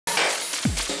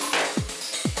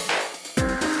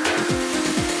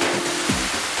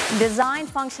Design,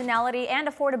 functionality, and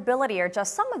affordability are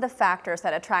just some of the factors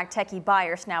that attract techie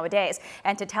buyers nowadays.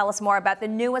 And to tell us more about the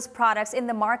newest products in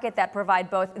the market that provide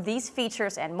both these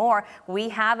features and more, we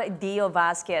have Dio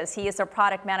Vasquez. He is the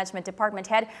Product Management Department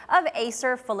Head of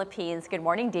Acer Philippines. Good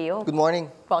morning, Dio. Good morning.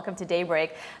 Welcome to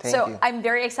Daybreak. Thank you. I'm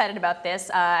very excited about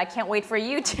this. I can't wait for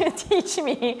you to teach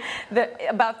me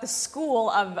about the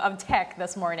school of tech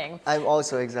this morning. I'm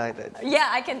also excited. Yeah,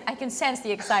 I can sense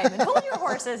the excitement. Hold your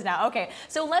horses now. Okay,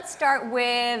 so let's start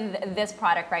with this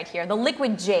product right here, the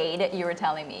Liquid Jade, you were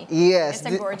telling me. Yes.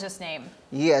 It's a gorgeous name.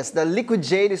 Yes, the Liquid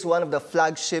Jade is one of the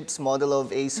flagships model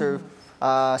of Acer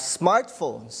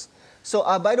smartphones. So,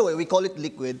 by the way, we call it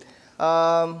Liquid,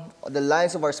 the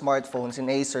lines of our smartphones in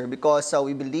Acer, because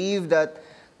we believe that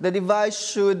the device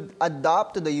should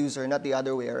adapt to the user, not the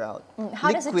other way around.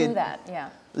 How does it do that? Yeah.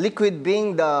 Liquid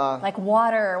being the... Like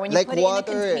water. When you like put it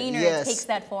water, in a container, yes. it takes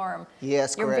that form.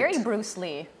 Yes, You're correct. very Bruce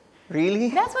Lee. Really?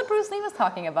 That's what Bruce Lee was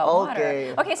talking about,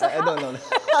 Okay. water. Okay, so I don't know.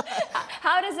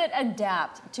 how does it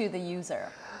adapt to the user?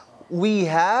 We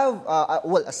have,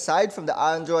 well, aside from the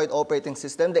Android operating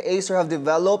system, the Acer have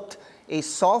developed a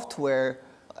software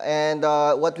and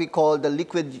what we call the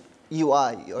Liquid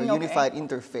UI, or Unified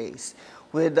Interface.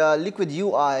 With Liquid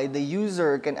UI, the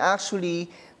user can actually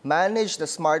manage the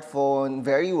smartphone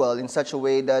very well in such a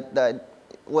way that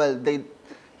well,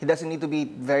 he doesn't need to be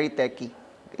very techie.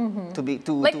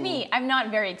 Like me, I'm not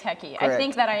very techie. Correct. I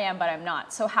think that I am, but I'm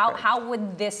not. So how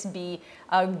would this be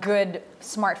a good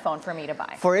smartphone for me to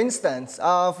buy? For instance,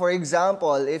 for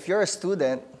example, if you're a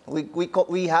student,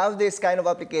 we have this kind of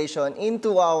application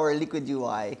into our Liquid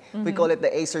UI. We call it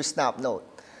the Acer Snap Note.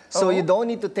 So you don't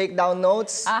need to take down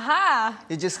notes.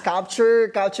 You just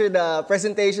capture the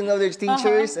presentation of your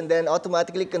teachers and then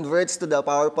automatically converts to the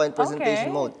PowerPoint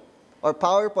presentation mode or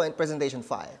PowerPoint presentation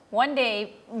file. One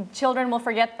day, children will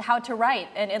forget how to write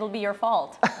and it'll be your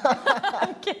fault.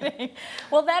 I'm kidding.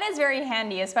 Well, that is very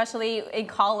handy, especially in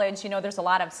college. You know, there's a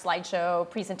lot of slideshow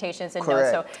presentations and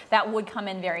notes, so that would come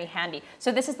in very handy.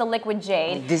 So this is the Liquid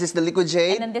Jade. This is the Liquid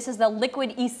Jade. And then this is the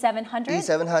Liquid E700.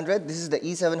 E700. This is the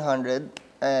E700.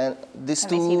 And these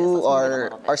two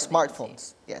are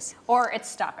smartphones. Yes. Or it's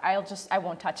stuck. I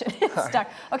won't touch it. It's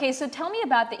stuck. Okay, so tell me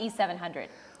about the E700.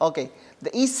 Okay,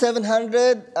 the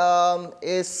E700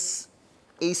 is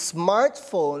a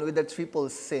smartphone with a triple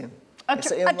SIM. A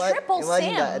triple SIM?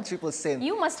 Imagine that, a triple SIM.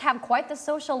 You must have quite the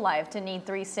social life to need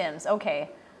 3 SIMs. Okay.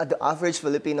 The average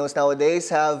Filipinos nowadays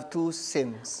have 2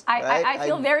 SIMs. I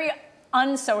feel very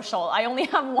unsocial. I only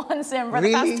have 1 SIM for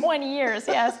the past 20 years,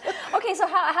 yes. Okay, so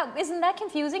how isn't that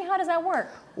confusing? How does that work?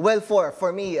 Well,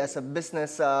 for me as a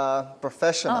business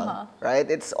professional, right,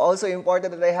 it's also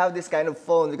important that I have this kind of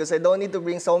phone because I don't need to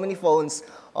bring so many phones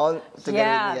on together.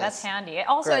 Yeah, that's handy.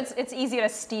 Also, it's easy to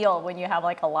steal when you have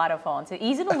like a lot of phones. It's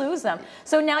easy to lose them.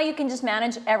 So now you can just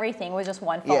manage everything with just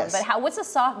one phone. Yes. But what's the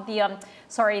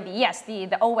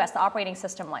OS, the operating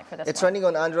system like for this It's one? running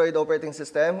on Android operating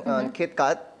system, on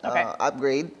KitKat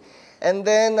upgrade. And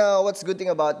then what's good thing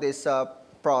about this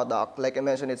product, like I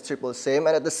mentioned, it's triple SIM,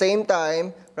 and at the same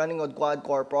time running on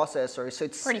quad-core processor, so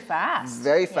it's pretty fast.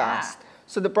 Very fast. Yeah.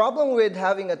 So the problem with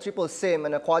having a triple SIM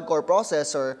and a quad-core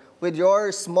processor with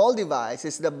your small device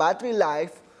is the battery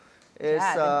life is...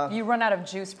 you run out of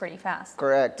juice pretty fast.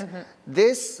 Correct.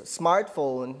 This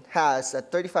smartphone has a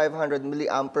 3,500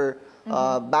 milliampere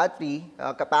battery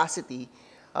capacity,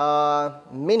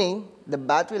 meaning the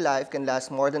battery life can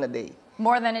last more than a day.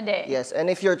 More than a day. Yes,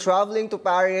 and if you're traveling to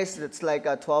Paris, it's like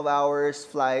a 12 hours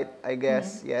flight, I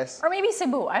guess. Yes. Or maybe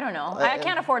Cebu. I don't know. I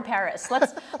can't afford Paris.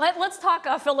 Let's talk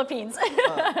Philippines.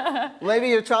 Maybe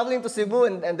you're traveling to Cebu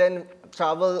and then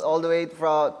travel all the way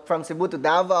from Cebu to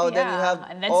Davao. Then you have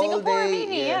and then all Singapore, day,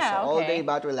 maybe. all day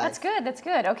battery life. That's good. That's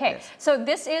good. Okay. Yes. So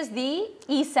this is the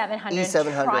E700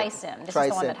 Tri-SIM. This is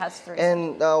the one that has 3 SIM.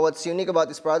 And what's unique about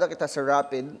this product? It has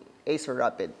a Acer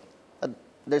Rapid.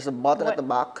 There's a button at the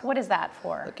back. What is that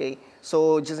for? Okay,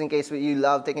 so just in case you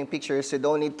love taking pictures, you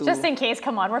don't need to... Just in case,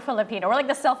 come on, we're Filipino. We're like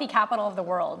the selfie capital of the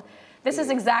world. This is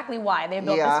exactly why they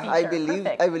built this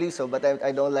feature. I believe so, but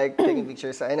I don't like taking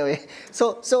pictures. Anyway,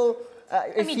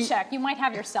 let me check. You might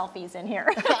have your selfies in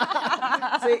here.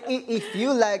 So if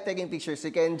you like taking pictures,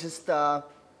 you can just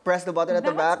press the button at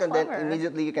the back and then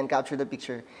immediately you can capture the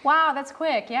picture. Wow, that's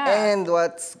quick, yeah. And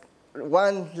what's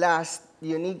one last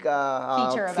unique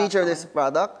feature of this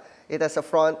product, it has a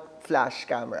front flash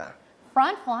camera.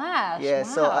 Front flash?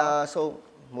 Yes, wow. so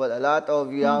well, a lot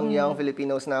of young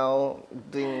Filipinos now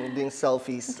doing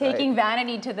selfies. Taking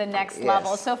vanity to the next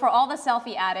level. So for all the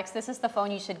selfie addicts, this is the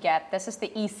phone you should get. This is the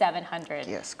E700.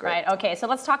 Yes, correct. Right, okay, so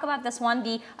let's talk about this one,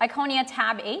 the Iconia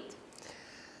Tab 8.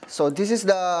 So this is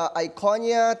the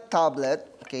Iconia tablet.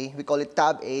 Okay, we call it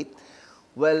Tab 8.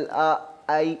 Well,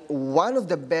 one of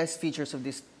the best features of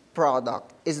this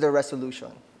product is the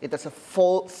resolution. It has a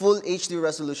full HD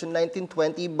resolution,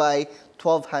 1920 by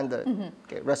 1200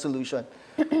 okay, resolution.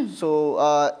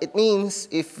 So it means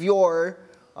if you're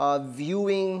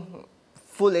viewing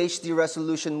full HD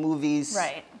resolution movies,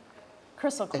 right,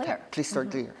 crystal clear, crystal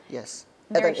clear, yes,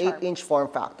 very at an 8-inch form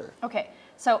factor. Okay.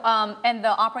 So, and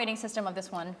the operating system of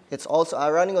this one? It's also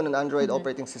running on an Android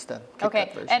operating system. Okay,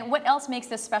 and what else makes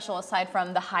this special aside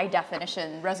from the high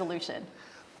definition resolution?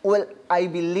 Well, I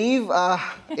believe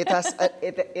it has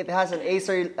an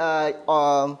Acer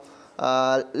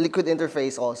liquid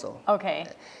interface also. Okay.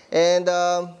 And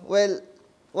well,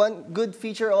 one good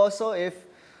feature also if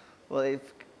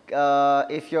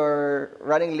you're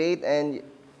running late and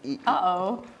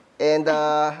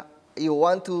you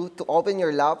want to open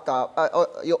your laptop,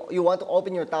 you want to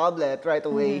open your tablet right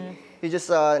away, you just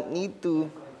need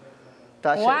to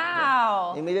touch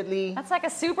it immediately. That's like a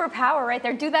superpower right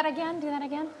there. Do that again. Do that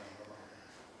again.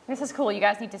 This is cool. You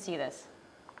guys need to see this.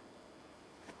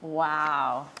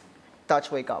 Wow. Touch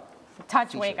wake up. Touch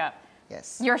feature. wake up.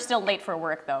 Yes. You're still late for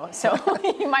work though, so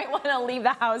you might want to leave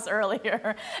the house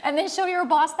earlier and then show your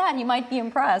boss that. He might be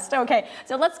impressed. Okay,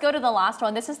 so let's go to the last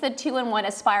one. This is the 2-in-1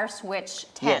 Aspire Switch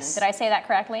 10. Yes. Did I say that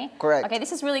correctly? Correct. Okay,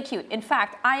 this is really cute. In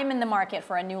fact, I am in the market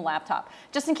for a new laptop.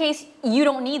 Just in case you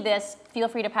don't need this, feel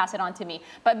free to pass it on to me.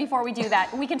 But before we do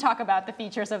that, we can talk about the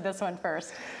features of this one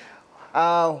first.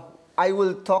 I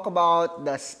will talk about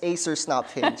the Acer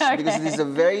Snap Hinge because this is a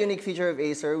very unique feature of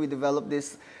Acer. We developed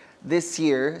this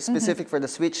year, specific for the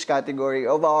Switch category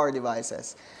of our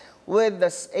devices. With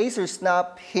the Acer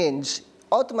Snap Hinge,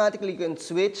 automatically you can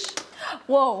switch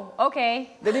the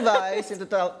device into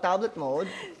tablet mode.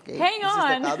 Okay, Hang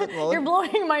on, tablet mode. You're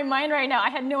blowing my mind right now. I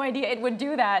had no idea it would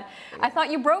do that. I thought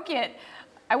you broke it.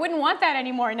 I wouldn't want that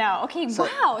anymore now. Okay,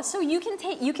 wow. So you can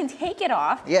take it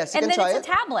off. Yes, you and can try it. And then it's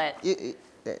a tablet.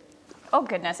 Oh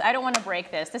goodness, I don't want to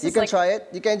break this. You can try it.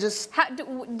 You can just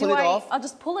pull it off. I'll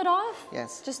just pull it off?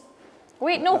 Yes. Just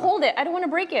wait, no, hold it. I don't want to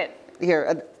break it.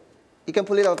 Here, you can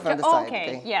pull it off from the side.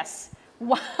 Okay, yes.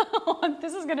 Wow,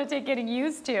 this is going to take getting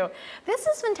used to. This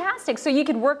is fantastic. So you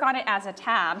can work on it as a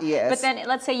tab. Yes. But then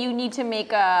let's say you need to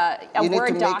make a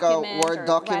Word document. Word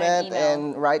document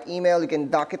and write email. You can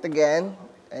dock it again,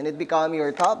 and it become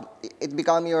your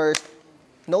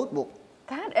notebook.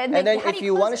 And then if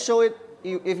you want to show it,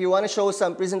 if you want to show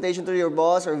some presentation to your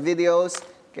boss or videos,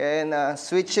 can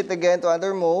switch it again to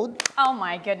other mode. Oh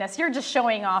my goodness, you're just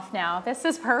showing off now. This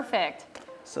is perfect.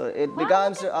 So it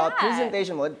becomes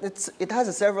presentation mode. It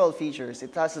has several features.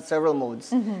 It has several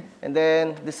modes. And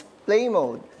then display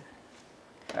mode,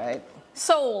 right?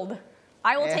 Sold.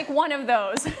 I will take one of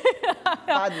those.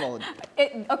 Pad mode.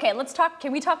 Okay, let's talk.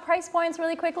 Can we talk price points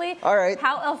really quickly? All right.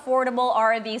 How affordable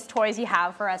are these toys you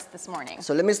have for us this morning?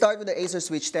 So let me start with the Acer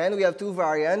Switch 10. We have two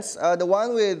variants. The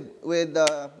one with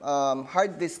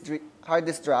hard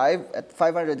disk drive at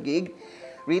 500 gig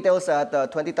retails at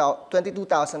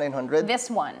 22,900. This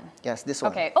one? Yes, this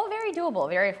one. Okay. Oh, very doable,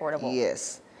 very affordable.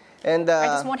 Yes. And I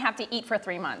just won't have to eat for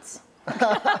 3 months.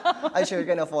 I'm sure you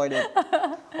can afford it.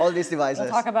 All these devices. We'll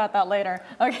talk about that later.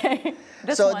 Okay.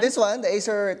 This one, the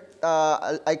Acer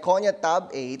Iconia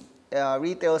Tab 8,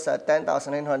 retails at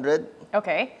 10,900.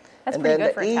 Okay. That's pretty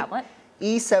good for a tablet.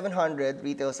 E700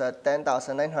 retails at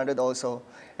 10,900 also.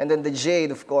 And then the Jade,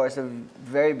 of course, a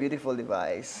very beautiful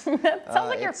device. That sounds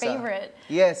like your favorite.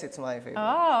 Yes, it's my favorite.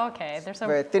 Oh, okay. There's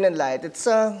very thin and light. It's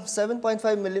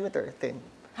 7.5 millimeter thin.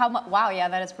 How much? Wow, yeah,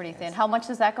 that is pretty thin. How much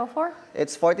does that go for?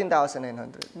 It's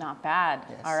 14,900. Not bad.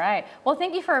 Yes. All right. Well,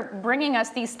 thank you for bringing us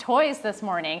these toys this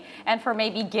morning and for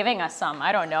maybe giving us some.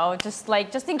 I don't know, just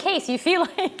in case you feel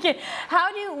like it.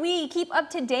 How do we keep up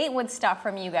to date with stuff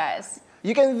from you guys?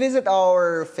 You can visit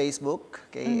our Facebook,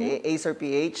 okay, Acer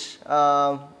PH.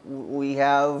 We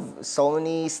have so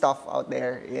many stuff out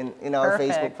there in our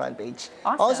Facebook fan page.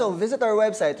 Awesome. Also, visit our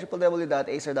website,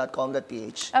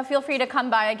 www.acer.com.ph. Feel free to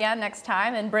come by again next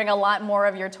time and bring a lot more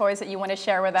of your toys that you want to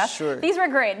share with us. Sure. These were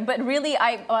great, but really,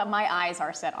 my eyes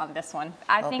are set on this one.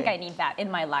 I think I need that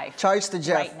in my life. Charge to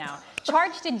Jeff. Right now.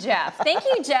 Charge to Jeff. Thank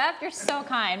you, Jeff. You're so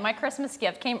kind. My Christmas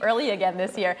gift came early again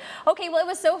this year. Okay, well, it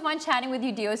was so fun chatting with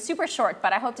you, Dio. Super short,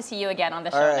 but I hope to see you again on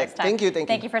the show next time. Thank you.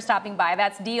 Thank you for stopping by.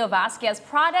 That's Dio Vasquez,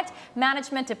 Product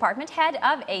Management Department Head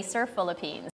of Acer Philippines.